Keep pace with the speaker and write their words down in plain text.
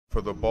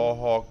For the Ball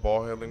Hawk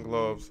ball handling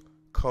gloves,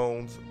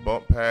 cones,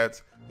 bump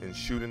pads, and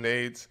shooting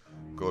aids,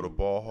 go to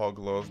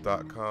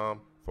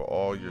ballhawkgloves.com for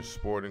all your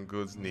sporting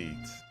goods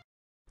needs.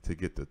 To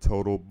get the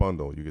total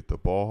bundle, you get the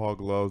Ball Hawk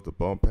gloves, the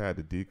bump pad,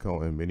 the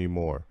decone, and many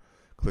more.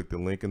 Click the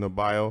link in the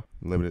bio,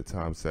 limited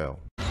time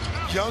sale.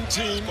 Young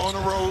team on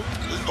the road,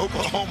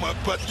 Oklahoma,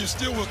 but you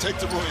still will take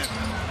the win.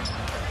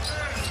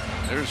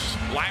 There's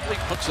Lively,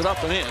 puts it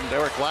up and in.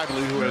 Derek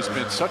Lively, who has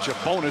been such a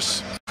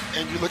bonus.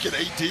 And you look at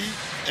AD,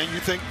 and you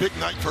think big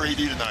night for AD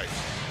tonight.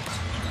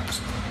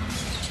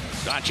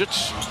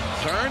 Doncic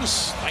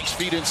turns, nice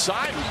feed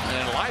inside,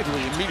 and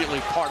Lively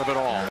immediately part of it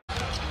all.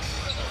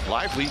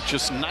 Lively,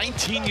 just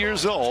 19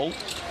 years old,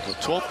 the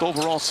 12th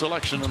overall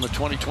selection in the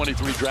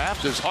 2023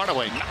 draft, as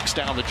Hardaway knocks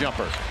down the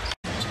jumper.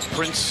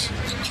 Prince,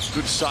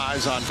 good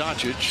size on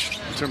Doncic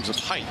in terms of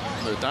height.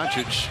 But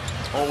Doncic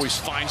always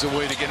finds a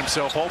way to get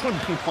himself open.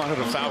 He wanted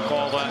a foul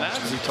call on that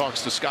as he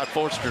talks to Scott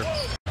Forster.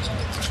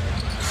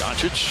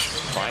 Doncic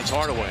finds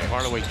Hardaway.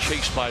 Hardaway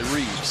chased by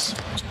Reeves.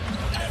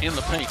 In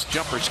the paint,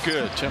 jumper's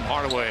good. Tim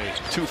Hardaway,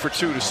 2 for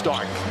 2 to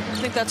start. I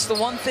think that's the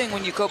one thing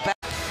when you go back,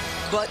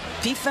 but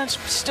defense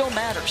still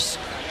matters.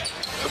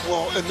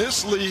 Well, in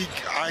this league,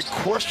 I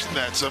question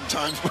that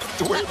sometimes with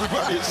the way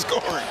everybody is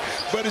scoring,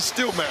 but it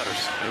still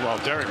matters. Well,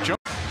 Derek Jones.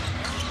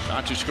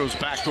 Doncic goes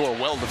backdoor,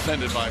 well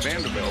defended by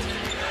Vanderbilt.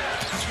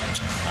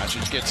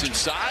 Doncic gets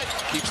inside,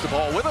 keeps the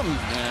ball with him,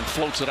 and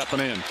floats it up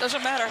and in.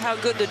 Doesn't matter how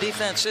good the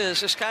defense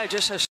is. This guy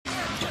just has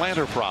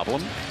plantar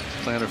problem,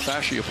 plantar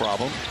fascia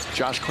problem.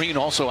 Josh Green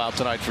also out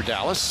tonight for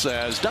Dallas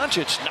as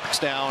Doncic knocks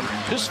down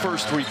his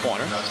first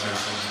three-pointer.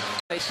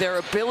 Their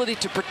ability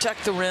to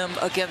protect the rim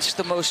against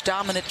the most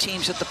dominant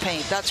teams at the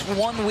paint. That's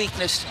one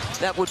weakness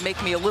that would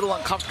make me a little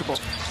uncomfortable.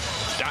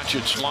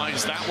 Doncic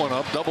lines that one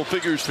up, double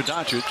figures for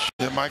Doncic.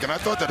 Yeah, Mike, and I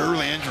thought that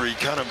early injury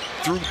kind of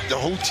threw the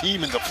whole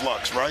team into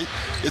flux, right?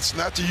 It's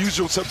not the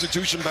usual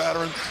substitution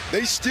pattern.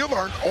 They still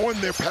aren't on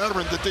their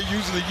pattern that they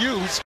usually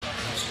use.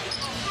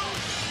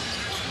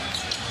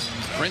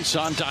 Prince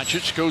on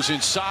Doncic, goes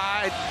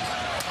inside.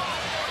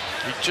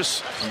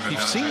 He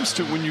seems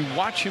to, when you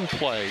watch him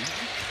play,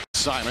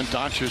 Simon,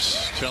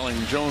 Doncic telling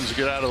Jones to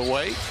get out of the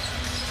way.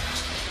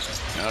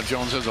 Now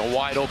Jones has a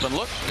wide open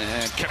look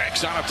and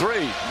connects on a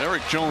three.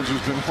 Eric Jones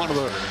has been one of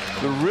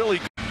the really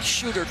good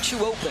shooter, too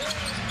open.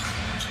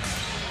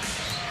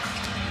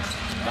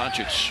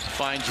 Doncic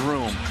finds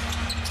room.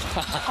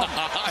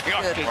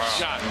 Good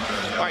shot.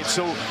 All right,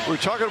 so we're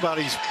talking about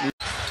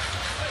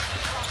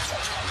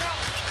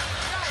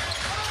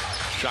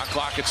shot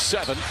clock at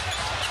 7.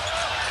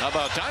 How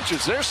about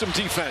Doncic? There's some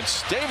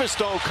defense. Davis,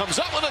 though, comes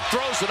up with it,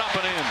 throws it up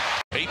and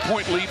in.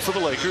 8-point lead for the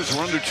Lakers.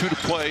 We're under 2 to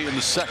play in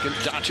the second.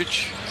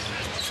 Doncic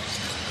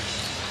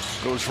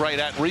goes right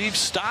at Reeves,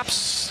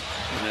 stops,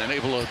 and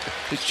able to,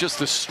 it's just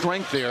the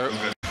strength there.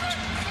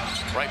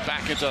 Right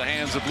back into the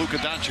hands of Luka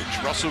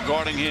Doncic. Russell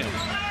guarding him.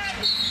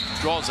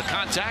 Draws the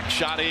contact.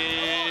 Shot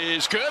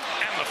is good,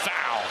 and the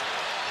foul.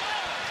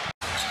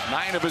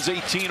 9 of his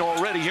 18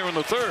 already here in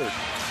the third.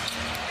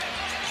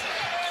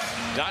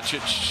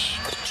 Doncic.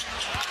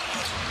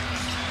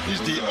 He's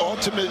the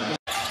ultimate.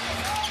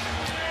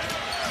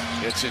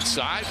 It's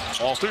inside.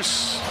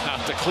 Walters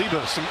out to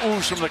Kleber. Some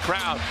oohs from the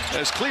crowd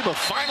as Kleber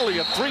finally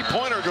a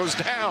three-pointer goes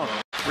down.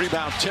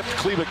 Rebound tipped.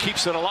 Kleber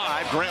keeps it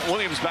alive. Grant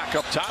Williams back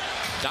up top.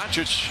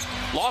 Doncic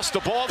lost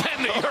the ball.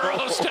 Then the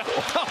Euro step.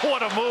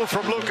 What a move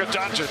from Luka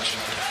Doncic.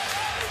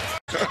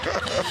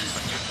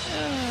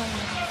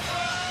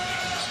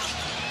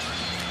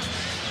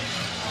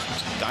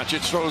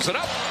 Doncic throws it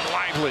up.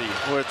 Lively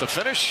with the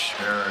finish.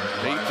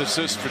 8th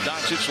assist for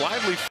Doncic.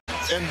 Lively.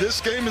 And this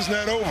game is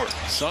not over.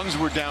 Suns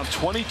were down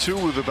 22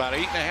 with about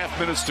 8.5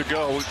 minutes to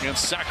go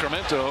against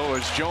Sacramento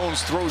as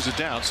Jones throws it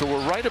down. So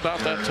we're right about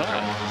that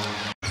time.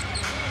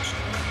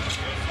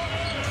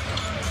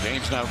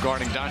 James now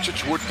guarding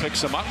Doncic. Wood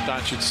picks him up.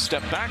 Doncic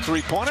step back.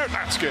 Three-pointer.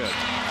 That's good.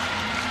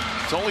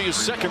 It's only his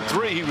second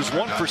three. He was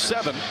 1 for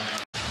 7.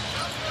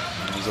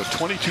 It was a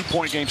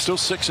 22-point game, still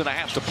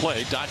 6.5 to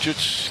play.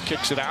 Doncic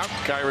kicks it out.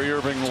 Kyrie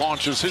Irving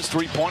launches his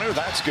three-pointer.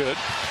 That's good.